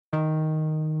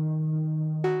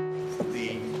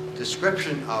the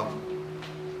description of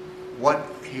what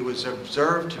he was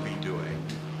observed to be doing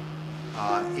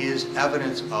is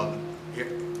evidence of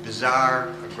bizarre,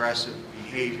 aggressive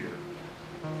behavior.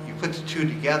 You put the two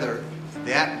together,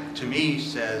 that to me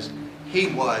says he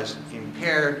was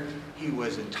impaired, he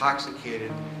was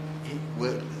intoxicated,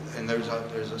 and there's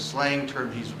a slang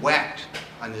term, he's whacked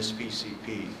on this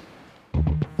PCP.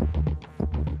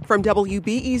 From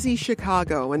WBEZ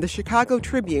Chicago and the Chicago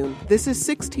Tribune, this is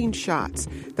 16 Shots,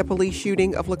 the police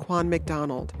shooting of Laquan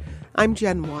McDonald. I'm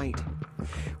Jen White.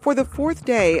 For the fourth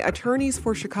day, attorneys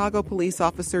for Chicago police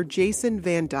officer Jason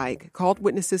Van Dyke called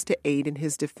witnesses to aid in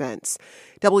his defense.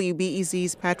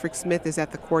 WBEZ's Patrick Smith is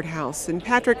at the courthouse. And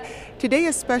Patrick, today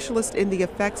a specialist in the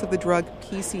effects of the drug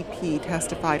PCP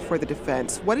testified for the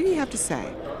defense. What did he have to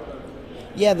say?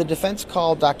 Yeah, the defense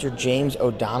called Dr. James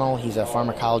O'Donnell. He's a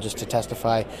pharmacologist to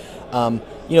testify.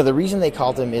 The reason they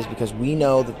called him is because we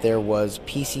know that there was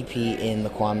PCP in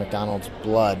Laquan McDonald's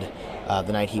blood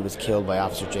the night he was killed by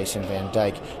Officer Jason Van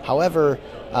Dyke. However,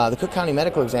 the Cook County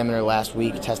Medical Examiner last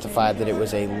week testified that it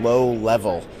was a low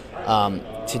level.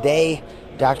 Today,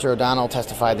 Dr. O'Donnell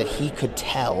testified that he could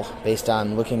tell, based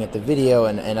on looking at the video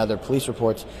and other police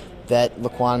reports, that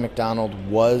Laquan McDonald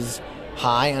was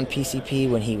high on PCP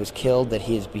when he was killed, that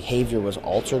his behavior was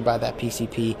altered by that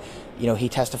PCP. He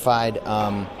testified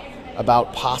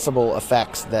about possible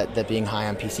effects that being high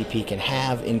on PCP can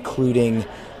have, including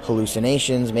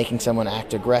hallucinations, making someone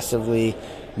act aggressively,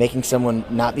 making someone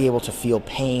not be able to feel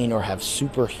pain or have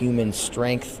superhuman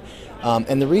strength.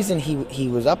 And the reason he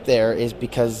was up there is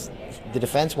because the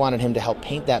defense wanted him to help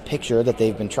paint that picture that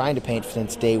they've been trying to paint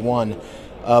since day one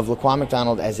of Laquan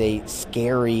McDonald as a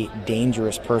scary,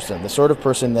 dangerous person, the sort of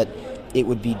person that it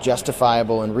would be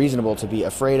justifiable and reasonable to be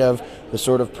afraid of, the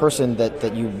sort of person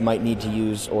that you might need to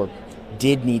use or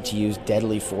did need to use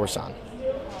deadly force on.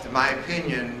 In my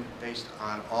opinion, based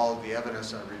on all the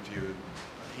evidence I've reviewed,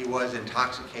 he was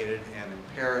intoxicated and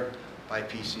impaired by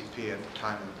PCP at the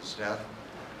time of his death,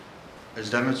 as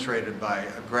demonstrated by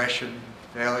aggression,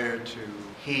 failure to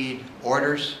heed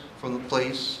orders from the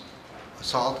police,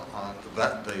 assault on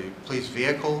the police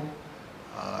vehicle,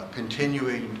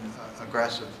 continuing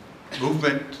aggressive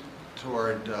movement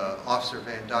toward Officer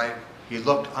Van Dyke. He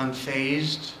looked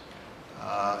unfazed.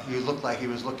 He looked like he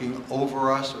was looking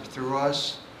over us or through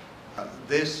us.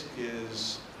 This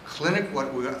is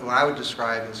what I would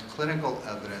describe as clinical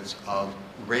evidence of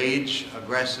rage,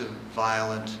 aggressive,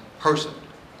 violent person.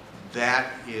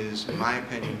 That is, in my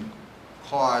opinion,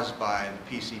 caused by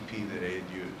the PCP that they had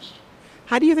used.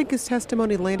 How do you think his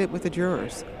testimony landed with the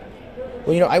jurors?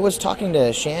 Well, I was talking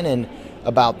to Shannon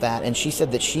about that, and she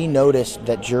said that she noticed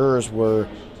that jurors were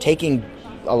taking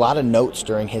a lot of notes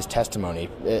during his testimony,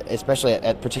 especially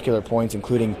at particular points,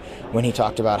 including when he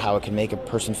talked about how it can make a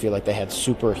person feel like they had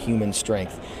superhuman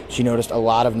strength. She noticed a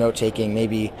lot of note-taking,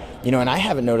 maybe, and I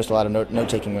haven't noticed a lot of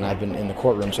note-taking when I've been in the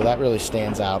courtroom, so that really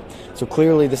stands out. So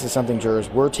clearly this is something jurors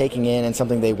were taking in and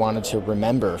something they wanted to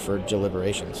remember for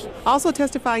deliberations. Also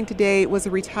testifying today was a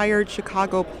retired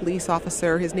Chicago police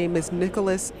officer. His name is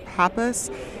Nicholas Pappas.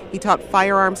 He taught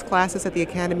firearms classes at the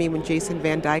academy when Jason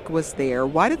Van Dyke was there.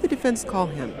 Why did the defense call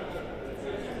him?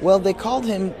 Well, they called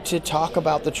him to talk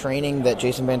about the training that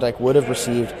Jason Van Dyke would have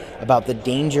received about the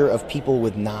danger of people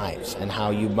with knives and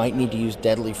how you might need to use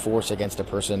deadly force against a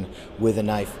person with a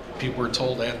knife. People were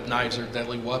told that knives are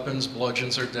deadly weapons,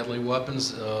 bludgeons are deadly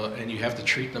weapons, and you have to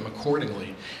treat them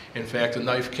accordingly. In fact, a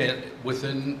knife can't,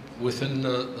 within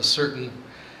a certain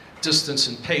distance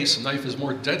and pace, a knife is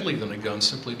more deadly than a gun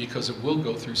simply because it will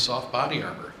go through soft body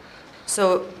armor.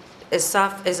 So is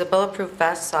a bulletproof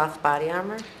vest soft body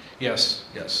armor? Yes.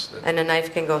 And a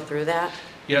knife can go through that?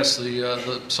 Yes,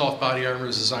 the soft body armor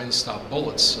is designed to stop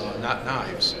bullets, not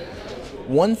knives.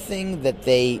 One thing that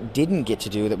they didn't get to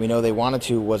do that we know they wanted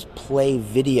to was play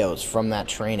videos from that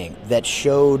training that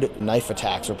showed knife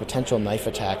attacks or potential knife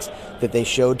attacks that they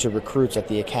showed to recruits at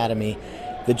the academy.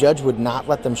 The judge would not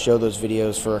let them show those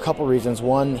videos for a couple reasons.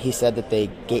 One, he said that they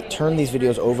turned these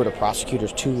videos over to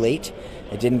prosecutors too late.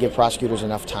 It didn't give prosecutors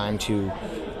enough time to,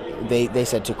 they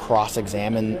said, to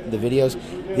cross-examine the videos.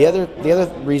 The other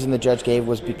reason the judge gave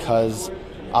was because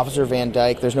Officer Van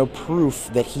Dyke, there's no proof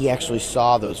that he actually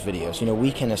saw those videos.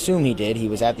 We can assume he did. He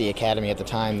was at the academy at the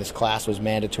time. This class was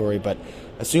mandatory, but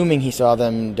assuming he saw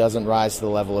them doesn't rise to the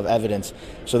level of evidence.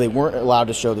 So they weren't allowed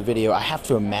to show the video. I have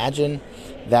to imagine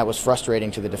that was frustrating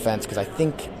to the defense because I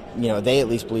think, they at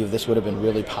least believe this would have been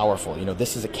really powerful.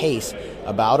 This is a case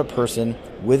about a person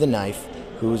with a knife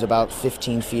who's about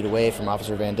 15 feet away from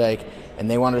Officer Van Dyke, and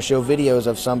they wanted to show videos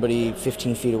of somebody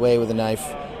 15 feet away with a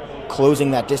knife closing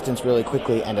that distance really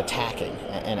quickly and attacking.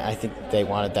 And I think they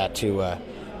wanted that to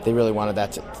they really wanted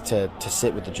that to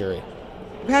sit with the jury.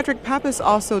 Patrick, Pappas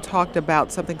also talked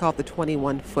about something called the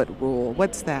 21-foot rule.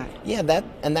 What's that? Yeah,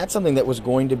 that's something that was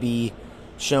going to be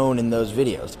shown in those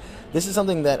videos. This is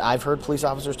something that I've heard police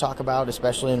officers talk about,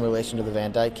 especially in relation to the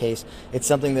Van Dyke case. It's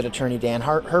something that Attorney Dan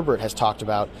Herbert has talked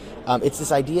about. It's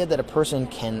this idea that a person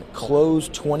can close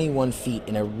 21 feet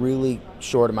in a really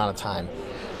short amount of time.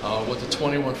 What the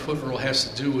 21-foot rule has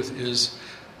to do with is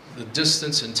the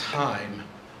distance and time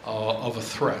of a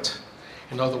threat.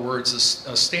 In other words,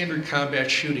 a standard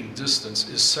combat shooting distance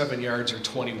is 7 yards or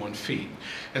 21 feet.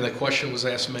 And the question was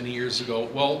asked many years ago,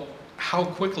 well, how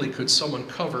quickly could someone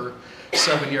cover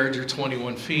 7 yards or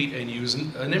 21 feet and use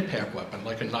an impact weapon,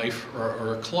 like a knife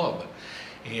or a club?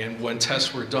 And when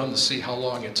tests were done to see how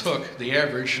long it took, the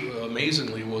average,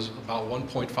 amazingly, was about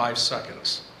 1.5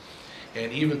 seconds.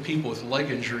 And even people with leg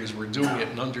injuries were doing it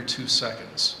in under 2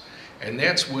 seconds. And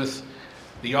that's with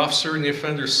the officer and the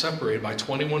offender separated by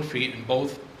 21 feet and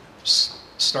both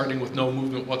starting with no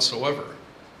movement whatsoever.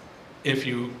 If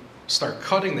you start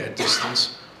cutting that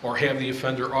distance or have the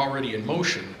offender already in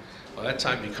motion, that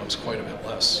time becomes quite a bit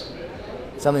less.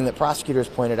 Something that prosecutors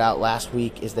pointed out last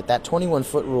week is that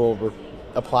 21-foot rule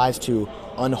applies to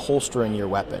unholstering your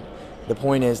weapon. The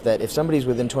point is that if somebody's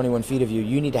within 21 feet of you,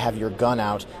 you need to have your gun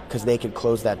out because they could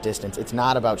close that distance. It's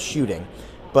not about shooting.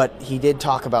 But he did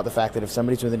talk about the fact that if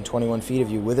somebody's within 21 feet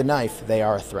of you with a knife, they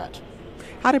are a threat.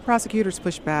 How did prosecutors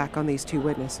push back on these two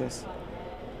witnesses?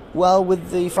 Well,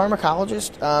 with the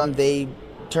pharmacologist, they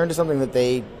turned to something that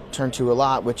they turn to a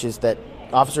lot, which is that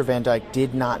Officer Van Dyke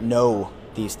did not know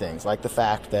these things, like the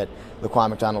fact that Laquan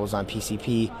McDonald was on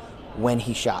PCP when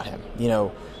he shot him.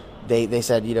 They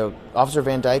said, Officer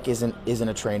Van Dyke isn't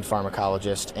a trained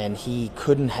pharmacologist, and he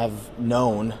couldn't have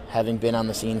known, having been on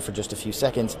the scene for just a few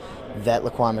seconds, that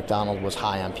Laquan McDonald was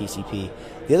high on PCP.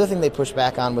 The other thing they pushed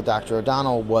back on with Dr.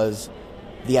 O'Donnell was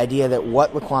the idea that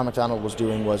what Laquan McDonald was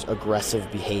doing was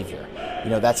aggressive behavior.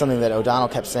 That's something that O'Donnell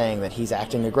kept saying, that he's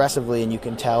acting aggressively, and you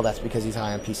can tell that's because he's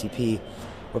high on PCP.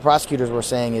 What prosecutors were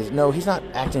saying is, no, he's not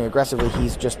acting aggressively,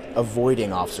 he's just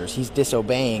avoiding officers. He's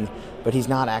disobeying, but he's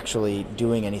not actually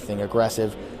doing anything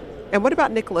aggressive. And what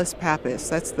about Nicholas Pappas?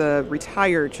 That's the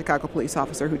retired Chicago police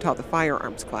officer who taught the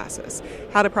firearms classes.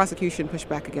 How did prosecution push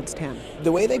back against him?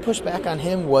 The way they pushed back on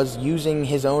him was using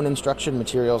his own instruction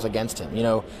materials against him.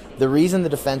 The reason the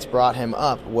defense brought him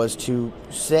up was to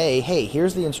say, hey,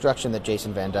 here's the instruction that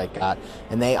Jason Van Dyke got,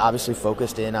 and they obviously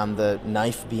focused in on the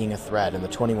knife being a threat and the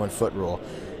 21-foot rule.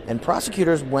 And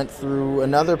prosecutors went through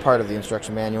another part of the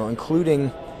instruction manual,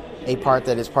 including a part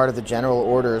that is part of the general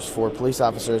orders for police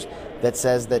officers that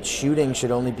says that shooting should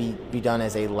only be done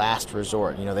as a last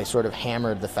resort. They sort of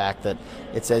hammered the fact that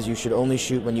it says you should only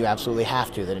shoot when you absolutely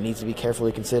have to, that it needs to be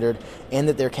carefully considered, and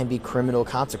that there can be criminal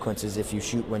consequences if you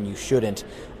shoot when you shouldn't.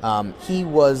 He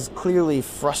was clearly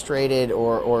frustrated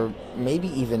or maybe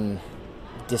even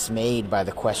dismayed by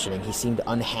the questioning. He seemed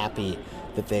unhappy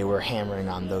that they were hammering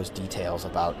on those details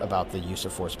about the use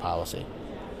of force policy.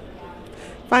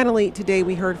 Finally, today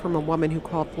we heard from a woman who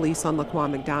called police on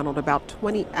Laquan McDonald about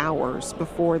 20 hours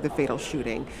before the fatal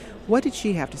shooting. What did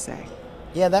she have to say?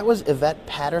 Yeah, that was Yvette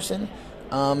Patterson.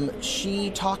 She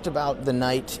talked about the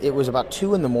night. It was about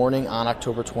 2 a.m. on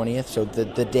October 20th, so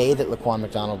the day that Laquan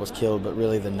McDonald was killed, but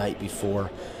really the night before.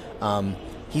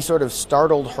 He sort of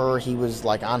startled her. He was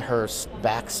like on her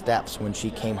back steps when she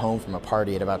came home from a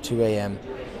party at about 2 a.m.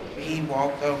 He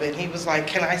walked over and he was like,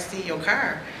 "Can I see your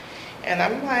car?" And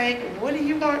I'm like, "What do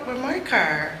you want with my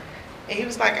car?" And he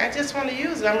was like, "I just want to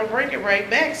use it. I'm going to bring it right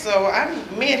back." So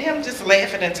me and him just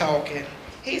laughing and talking.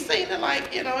 He seemed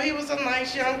like, he was a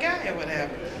nice young guy or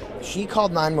whatever. She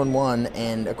called 911,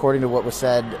 and according to what was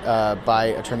said by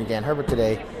Attorney Dan Herbert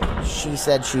today, she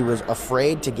said she was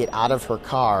afraid to get out of her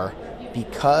car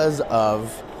because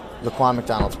of Laquan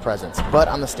McDonald's presence. But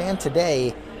on the stand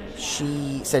today,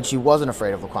 she said she wasn't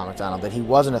afraid of Laquan McDonald, that he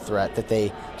wasn't a threat, that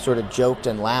they sort of joked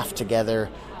and laughed together,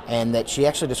 and that she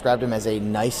actually described him as a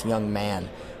nice young man.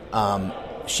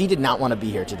 She did not want to be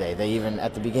here today. They even,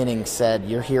 at the beginning, said,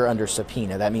 "You're here under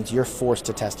subpoena. That means you're forced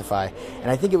to testify."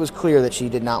 And I think it was clear that she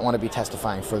did not want to be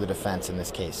testifying for the defense in this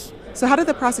case. So how did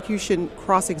the prosecution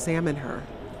cross-examine her?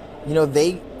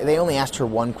 They only asked her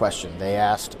one question. They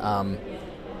asked,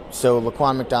 so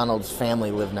Laquan McDonald's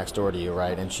family lived next door to you,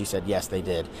 right? And she said, yes, they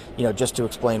did. Just to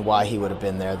explain why he would have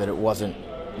been there, that it wasn't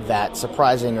that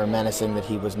surprising or menacing that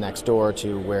he was next door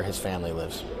to where his family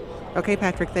lives. Okay,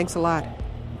 Patrick, thanks a lot.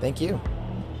 Thank you.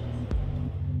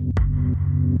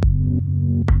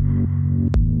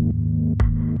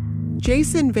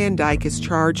 Jason Van Dyke is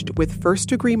charged with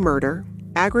first-degree murder,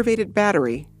 aggravated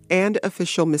battery, and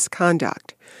official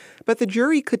misconduct. But the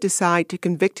jury could decide to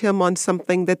convict him on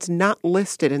something that's not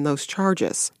listed in those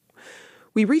charges.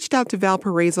 We reached out to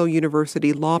Valparaiso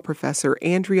University law professor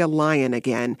Andrea Lyon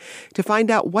again to find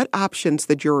out what options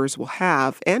the jurors will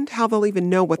have and how they'll even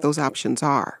know what those options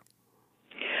are.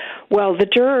 Well, the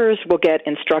jurors will get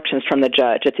instructions from the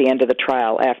judge at the end of the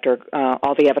trial after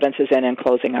all the evidence is in and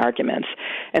closing arguments.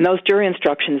 And those jury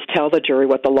instructions tell the jury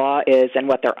what the law is and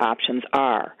what their options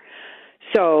are.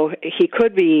 So they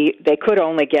could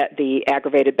only get the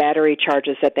aggravated battery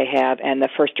charges that they have and the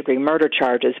first-degree murder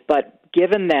charges, but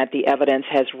given that the evidence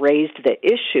has raised the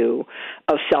issue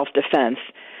of self-defense,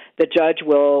 the judge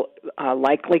will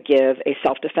likely give a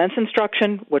self-defense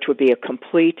instruction, which would be a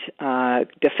complete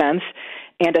defense,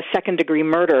 and a second-degree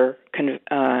murder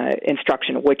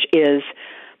instruction, which is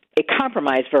a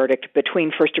compromise verdict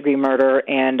between first-degree murder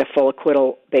and a full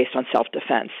acquittal based on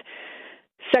self-defense.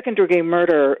 Second-degree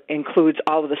murder includes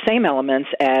all of the same elements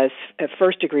as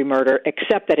first-degree murder,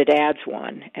 except that it adds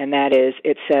one, and that is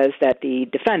it says that the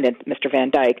defendant, Mr. Van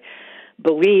Dyke,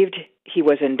 believed he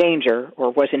was in danger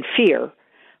or was in fear,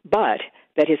 but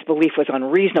that his belief was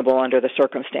unreasonable under the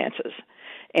circumstances.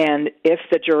 And if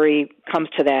the jury comes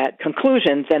to that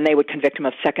conclusion, then they would convict him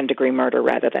of second-degree murder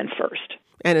rather than first.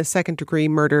 And a second-degree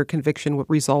murder conviction would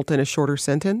result in a shorter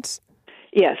sentence?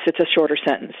 Yes, it's a shorter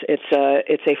sentence. It's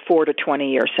a 4 to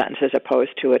 20-year sentence as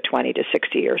opposed to a 20 to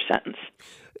 60-year sentence.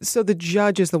 So the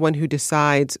judge is the one who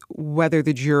decides whether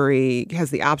the jury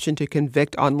has the option to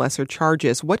convict on lesser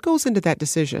charges. What goes into that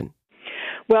decision?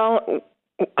 Well,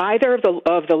 either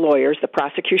of the lawyers, the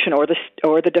prosecution or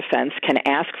the defense, can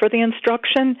ask for the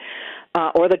instruction,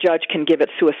 or the judge can give it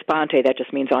sua sponte. That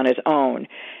just means on his own.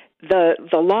 The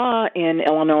law in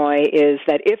Illinois is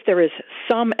that if there is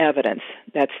some evidence,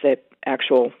 that's the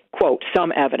actual quote,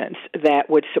 some evidence that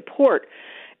would support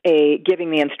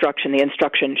giving the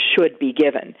instruction should be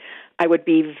given. I would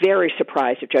be very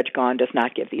surprised if Judge Gahn does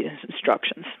not give these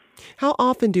instructions. How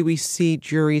often do we see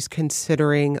juries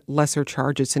considering lesser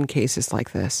charges in cases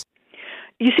like this?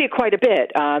 You see it quite a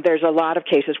bit. There's a lot of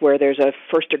cases where there's a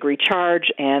first-degree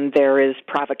charge and there is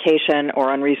provocation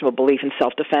or unreasonable belief in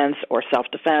self-defense or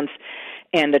self-defense,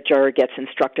 and the juror gets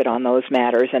instructed on those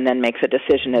matters and then makes a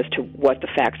decision as to what the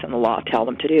facts and the law tell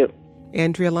them to do.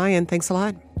 Andrea Lyon, thanks a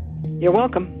lot. You're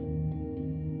welcome.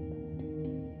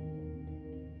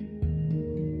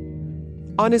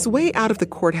 On his way out of the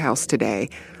courthouse today,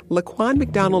 Laquan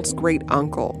McDonald's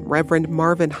great-uncle, Reverend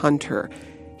Marvin Hunter,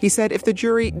 he said if the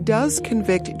jury does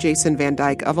convict Jason Van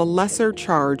Dyke of a lesser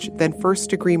charge than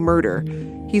first-degree murder,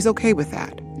 he's okay with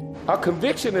that. A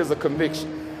conviction is a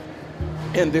conviction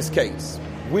in this case.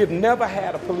 We've never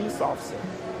had a police officer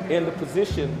in the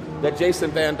position that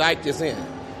Jason Van Dyke is in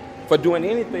for doing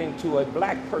anything to a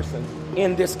black person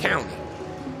in this county.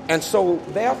 And so,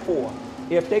 therefore,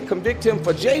 if they convict him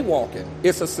for jaywalking,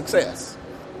 it's a success.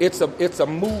 It's a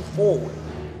move forward.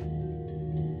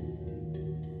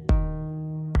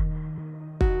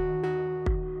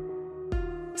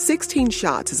 "16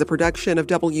 Shots" is a production of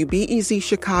WBEZ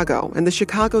Chicago and the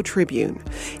Chicago Tribune.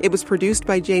 It was produced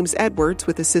by James Edwards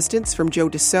with assistance from Joe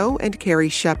Deso and Carrie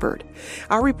Shepard.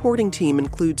 Our reporting team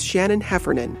includes Shannon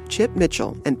Heffernan, Chip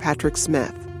Mitchell, and Patrick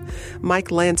Smith. Mike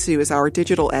Lansu is our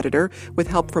digital editor with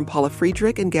help from Paula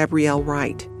Friedrich and Gabrielle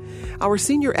Wright. Our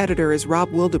senior editor is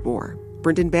Rob Wildeboer.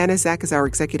 Brendan Banaszak is our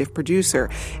executive producer,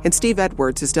 and Steve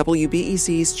Edwards is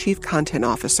WBEZ's chief content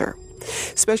officer.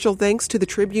 Special thanks to the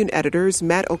Tribune editors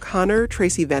Matt O'Connor,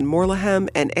 Tracy Van Morlehem,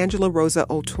 and Angela Rosa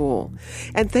O'Toole.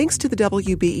 And thanks to the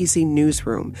WBEZ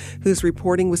Newsroom, whose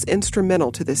reporting was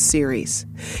instrumental to this series.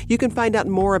 You can find out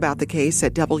more about the case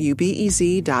at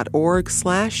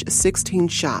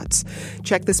wbez.org/16shots.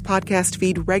 Check this podcast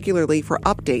feed regularly for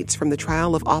updates from the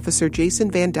trial of Officer Jason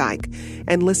Van Dyke,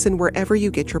 and listen wherever you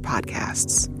get your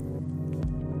podcasts.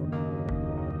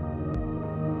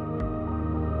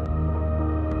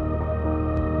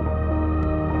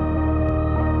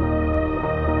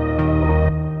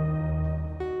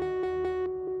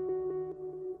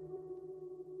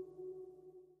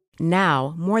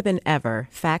 Now, more than ever,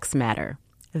 facts matter.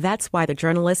 That's why the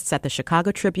journalists at the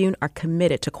Chicago Tribune are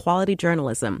committed to quality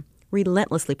journalism,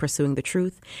 relentlessly pursuing the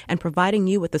truth and providing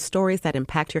you with the stories that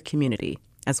impact your community,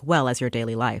 as well as your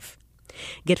daily life.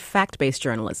 Get fact-based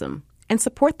journalism and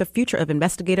support the future of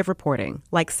investigative reporting,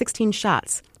 like 16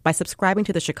 Shots, by subscribing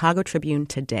to the Chicago Tribune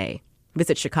today.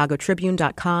 Visit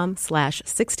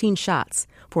chicagotribune.com/16shots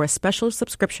for a special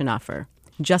subscription offer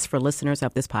just for listeners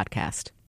of this podcast.